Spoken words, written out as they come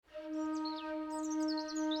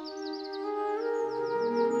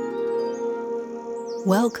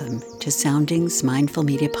Welcome to Soundings Mindful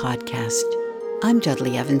Media Podcast. I'm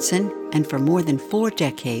Dudley Evenson, and for more than 4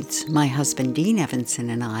 decades, my husband Dean Evenson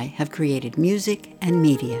and I have created music and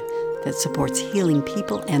media that supports healing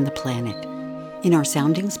people and the planet. In our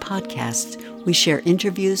Soundings podcast, we share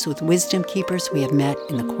interviews with wisdom keepers we have met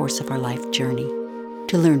in the course of our life journey.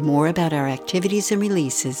 To learn more about our activities and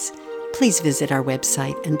releases, please visit our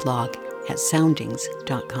website and blog at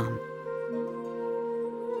soundings.com.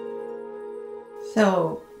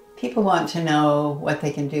 So, people want to know what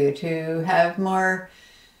they can do to have more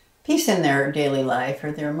peace in their daily life,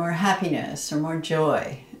 or their more happiness or more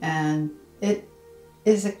joy. And it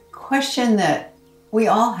is a question that we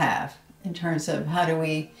all have in terms of how do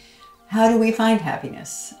we find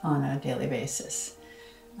happiness on a daily basis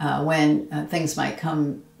when things might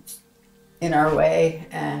come in our way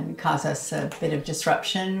and cause us a bit of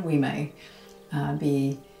disruption. We may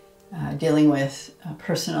be dealing with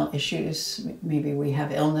personal issues. Maybe we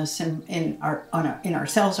have illness in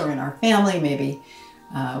ourselves or in our family. Maybe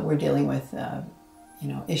we're dealing with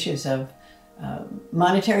issues of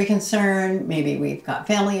monetary concern. Maybe we've got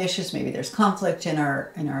family issues. Maybe there's conflict in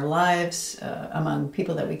our lives among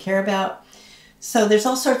people that we care about. So there's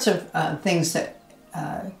all sorts of things that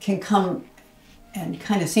can come and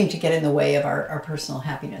kind of seem to get in the way of our personal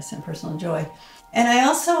happiness and personal joy. And I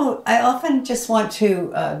often just want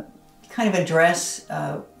to kind of address,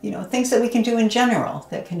 things that we can do in general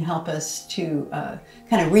that can help us to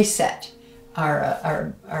kind of reset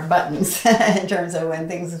our buttons in terms of when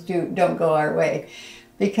things don't go our way.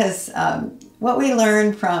 Because what we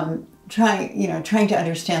learn from trying to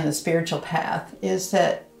understand the spiritual path is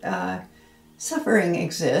that suffering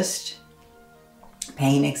exists,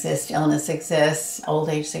 pain exists, illness exists, old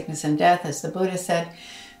age, sickness, and death, as the Buddha said.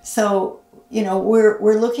 So,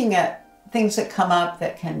 we're looking at things that come up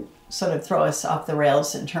that can sort of throw us off the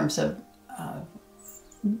rails in terms of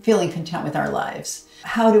feeling content with our lives.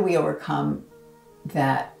 How do we overcome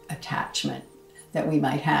that attachment that we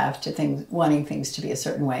might have to things, wanting things to be a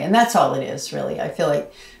certain way? And that's all it is, really. I feel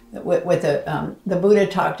like what the Buddha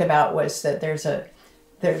talked about was that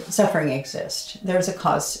suffering exists. There's a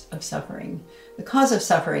cause of suffering. The cause of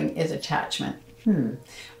suffering is attachment.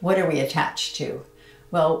 What are we attached to?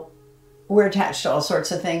 Well, we're attached to all sorts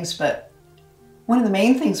of things, but one of the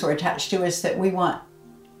main things we're attached to is that we want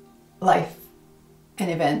life and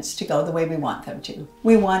events to go the way we want them to.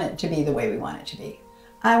 We want it to be the way we want it to be.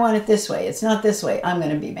 I want it this way. It's not this way. I'm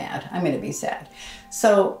going to be mad. I'm going to be sad.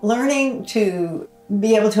 So learning to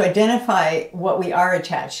be able to identify what we are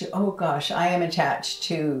attached to. Oh gosh, I am attached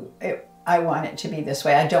to it. I want it to be this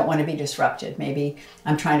way. I don't want to be disrupted. Maybe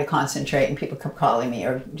I'm trying to concentrate and people keep calling me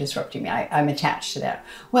or disrupting me. I'm attached to that.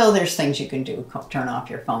 Well, there's things you can do, turn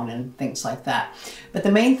off your phone and things like that. But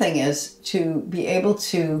the main thing is to be able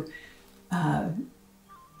to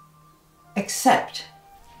accept,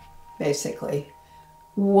 basically,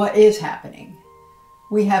 what is happening.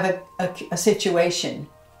 We have a situation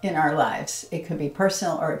in our lives. It could be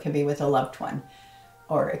personal, or it could be with a loved one,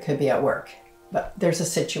 or it could be at work. But there's a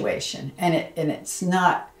situation, and it's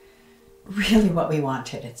not really what we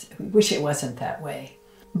wanted. We wish it wasn't that way.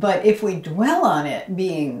 But if we dwell on it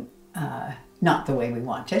being not the way we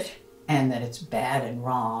want it, and that it's bad and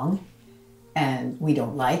wrong, and we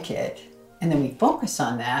don't like it, and then we focus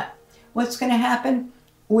on that, what's going to happen?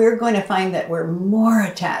 We're going to find that we're more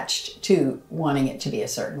attached to wanting it to be a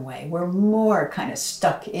certain way. We're more kind of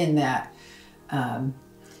stuck in that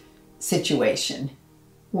situation,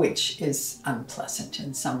 which is unpleasant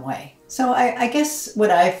in some way. So I guess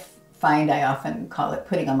what I find, I often call it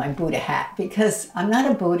putting on my Buddha hat, because I'm not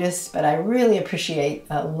a Buddhist, but I really appreciate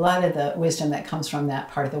a lot of the wisdom that comes from that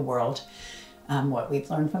part of the world. What we've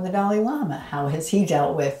learned from the Dalai Lama, how has he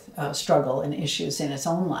dealt with struggle and issues in his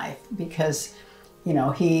own life? Because,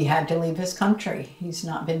 he had to leave his country. He's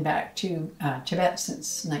not been back to Tibet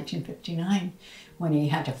since 1959, when he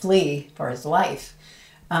had to flee for his life.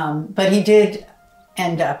 But he did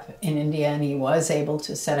end up in India, and he was able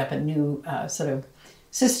to set up a new sort of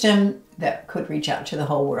system that could reach out to the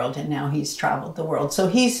whole world, and now he's traveled the world. So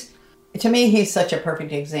to me, he's such a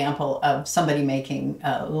perfect example of somebody making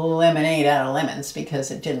lemonade out of lemons,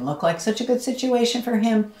 because it didn't look like such a good situation for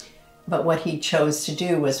him, but what he chose to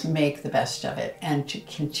do was make the best of it, and to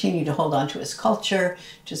continue to hold on to his culture,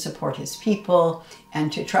 to support his people,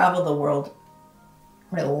 and to travel the world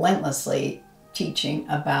relentlessly teaching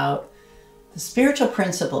about the spiritual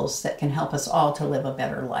principles that can help us all to live a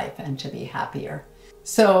better life and to be happier.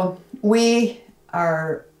 So we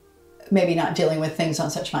are maybe not dealing with things on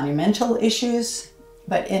such monumental issues,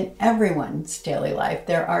 but in everyone's daily life,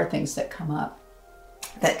 there are things that come up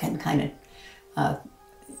that can kind of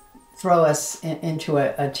throw us into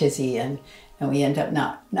a tizzy, and we end up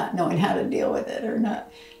not knowing how to deal with it, or not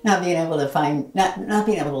being able to not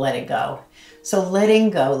being able to let it go. So letting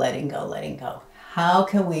go, letting go, letting go. How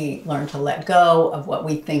can we learn to let go of what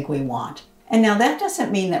we think we want? And now that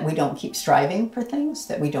doesn't mean that we don't keep striving for things,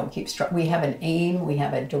 that we don't keep we have an aim, we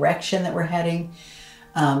have a direction that we're heading.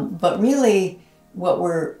 But really what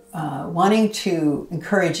we're wanting to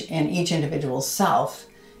encourage in each individual's self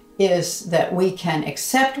is that we can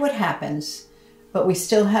accept what happens, but we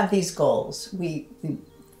still have these goals. We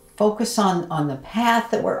focus on the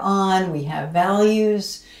path that we're on. We have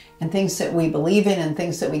values and things that we believe in and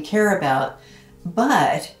things that we care about.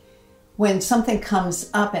 But when something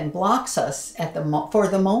comes up and blocks us for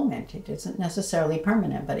the moment, it isn't necessarily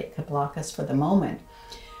permanent, but it could block us for the moment.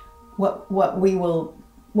 What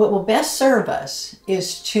will best serve us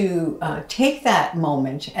is to take that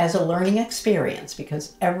moment as a learning experience,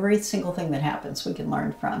 because every single thing that happens we can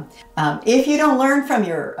learn from. If you don't learn from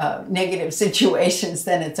your negative situations,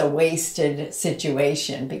 then it's a wasted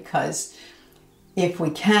situation, because if we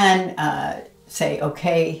can say,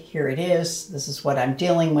 okay, here it is, this is what I'm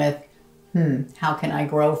dealing with, how can I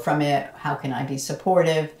grow from it? How can I be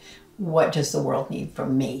supportive? What does the world need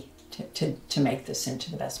from me to make this into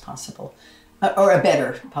the best possible, or a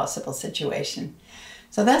better possible situation?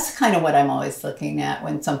 So that's kind of what I'm always looking at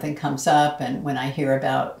when something comes up, and when I hear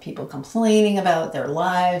about people complaining about their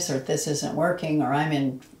lives, or this isn't working, or I'm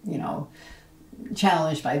in,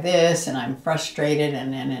 challenged by this, and I'm frustrated,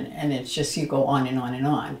 and it's just, you go on and on and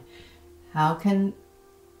on. How can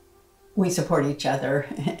we support each other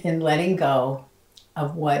in letting go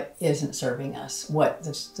of what isn't serving us, what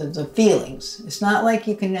the feelings? It's not like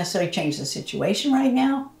you can necessarily change the situation right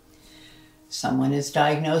now. Someone is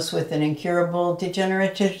diagnosed with an incurable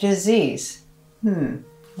degenerative disease.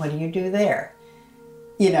 What do you do there?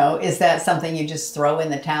 Is that something you just throw in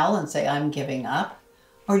the towel and say, I'm giving up?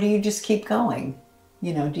 Or do you just keep going?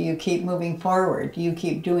 Do you keep moving forward? Do you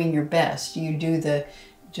keep doing your best? Do you do the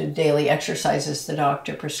daily exercises the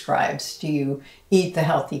doctor prescribes? Do you eat the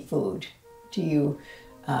healthy food? Do you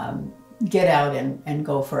get out and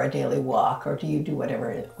go for a daily walk? Or do you do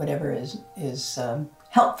whatever is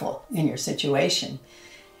helpful in your situation?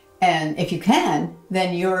 And if you can,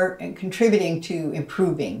 then you're contributing to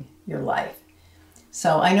improving your life.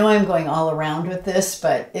 So I know I'm going all around with this,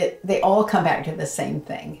 but they all come back to the same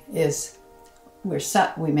thing, is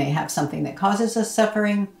we may have something that causes us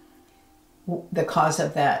suffering. The cause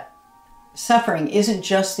of that suffering isn't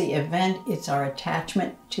just the event, it's our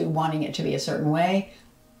attachment to wanting it to be a certain way.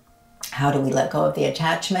 How do we let go of the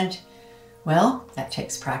attachment? Well, that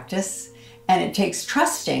takes practice, and it takes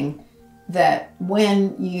trusting that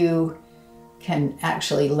when you can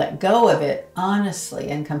actually let go of it honestly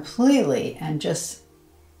and completely and just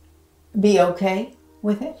be okay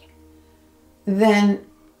with it, then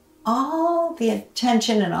all the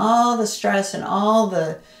attention and all the stress and all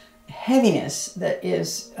the heaviness that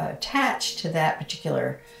is attached to that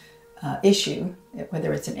particular issue,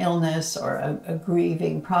 whether it's an illness or a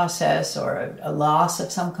grieving process or a loss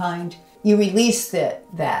of some kind, you release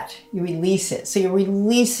that. You release it. So you're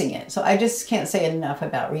releasing it. So I just can't say enough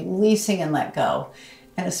about releasing and let go,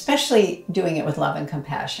 and especially doing it with love and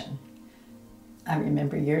compassion. I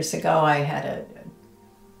remember years ago I had a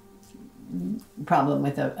problem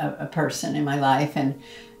with a person in my life, and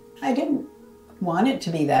I didn't want it to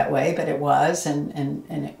be that way, but it was, and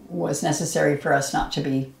it was necessary for us not to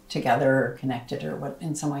be together or connected or what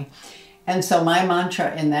in some way. And so my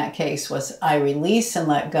mantra in that case was, I release and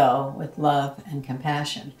let go with love and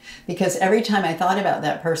compassion. Because every time I thought about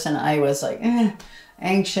that person, I was like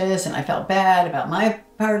anxious, and I felt bad about my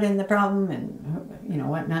part in the problem and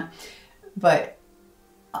whatnot. But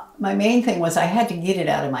my main thing was I had to get it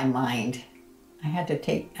out of my mind. I had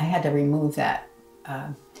to remove that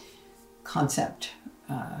concept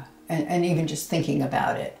and even just thinking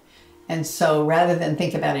about it. And so rather than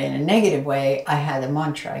think about it in a negative way, I had a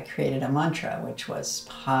mantra. I created a mantra which was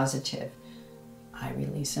positive. I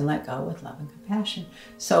release and let go with love and compassion.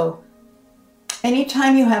 So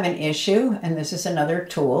anytime you have an issue, and this is another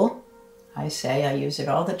tool, I use it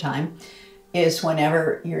all the time, is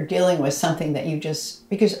whenever you're dealing with something that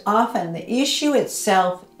because often the issue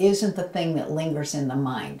itself isn't the thing that lingers in the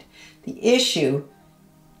mind. The issue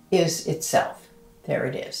is itself. There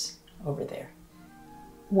it is, over there.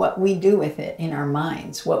 What we do with it in our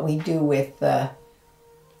minds, what we do with the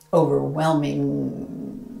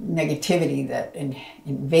overwhelming negativity that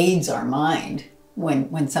invades our mind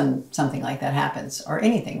when something like that happens, or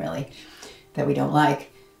anything really that we don't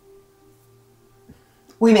like,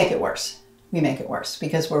 we make it worse. We make it worse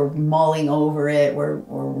because we're mulling over it, we're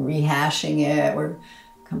rehashing it, we're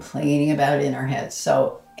complaining about it in our heads.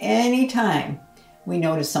 So anytime we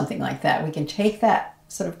notice something like that, we can take that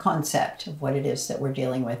sort of concept of what it is that we're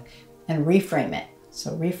dealing with and reframe it.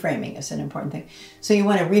 So reframing is an important thing. So you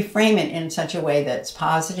want to reframe it in such a way that's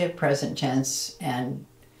positive, present tense, and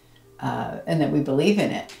that we believe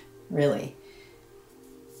in it, really.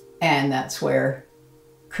 And that's where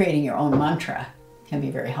creating your own mantra can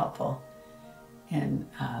be very helpful in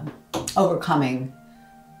overcoming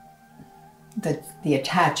the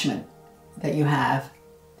attachment that you have,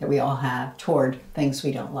 that we all have, toward things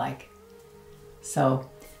we don't like. So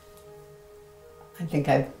I think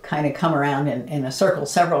I've kind of come around in a circle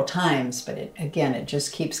several times, but it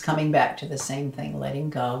just keeps coming back to the same thing: letting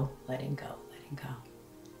go, letting go, letting go.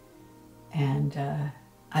 And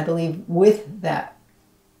I believe with that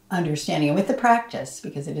understanding and with the practice,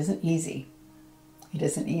 because it isn't easy,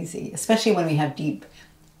 especially when we have deep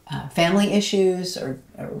family issues or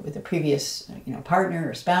with a previous partner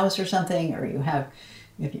or spouse or something, or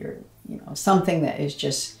if you're something that is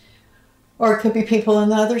just, or it could be people on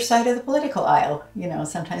the other side of the political aisle.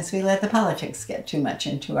 Sometimes we let the politics get too much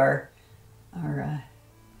into our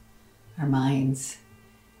minds,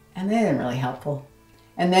 and they're not really helpful.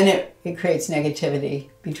 And then it creates negativity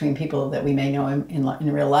between people that we may know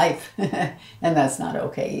in real life, and that's not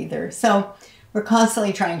okay either. So we're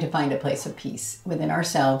constantly trying to find a place of peace within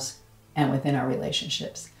ourselves and within our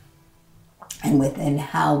relationships and within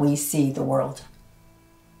how we see the world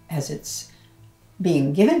as it's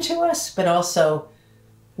being given to us, but also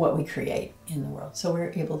what we create in the world. So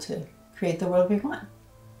we're able to create the world we want.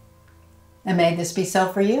 And may this be so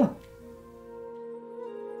for you.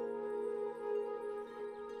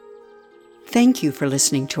 Thank you for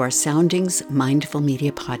listening to our Soundings Mindful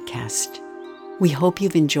Media podcast. We hope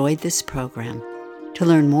you've enjoyed this program. To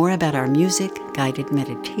learn more about our music, guided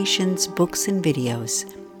meditations, books, and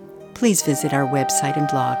videos, please visit our website and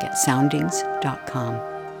blog at soundings.com.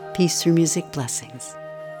 Peace through music, blessings.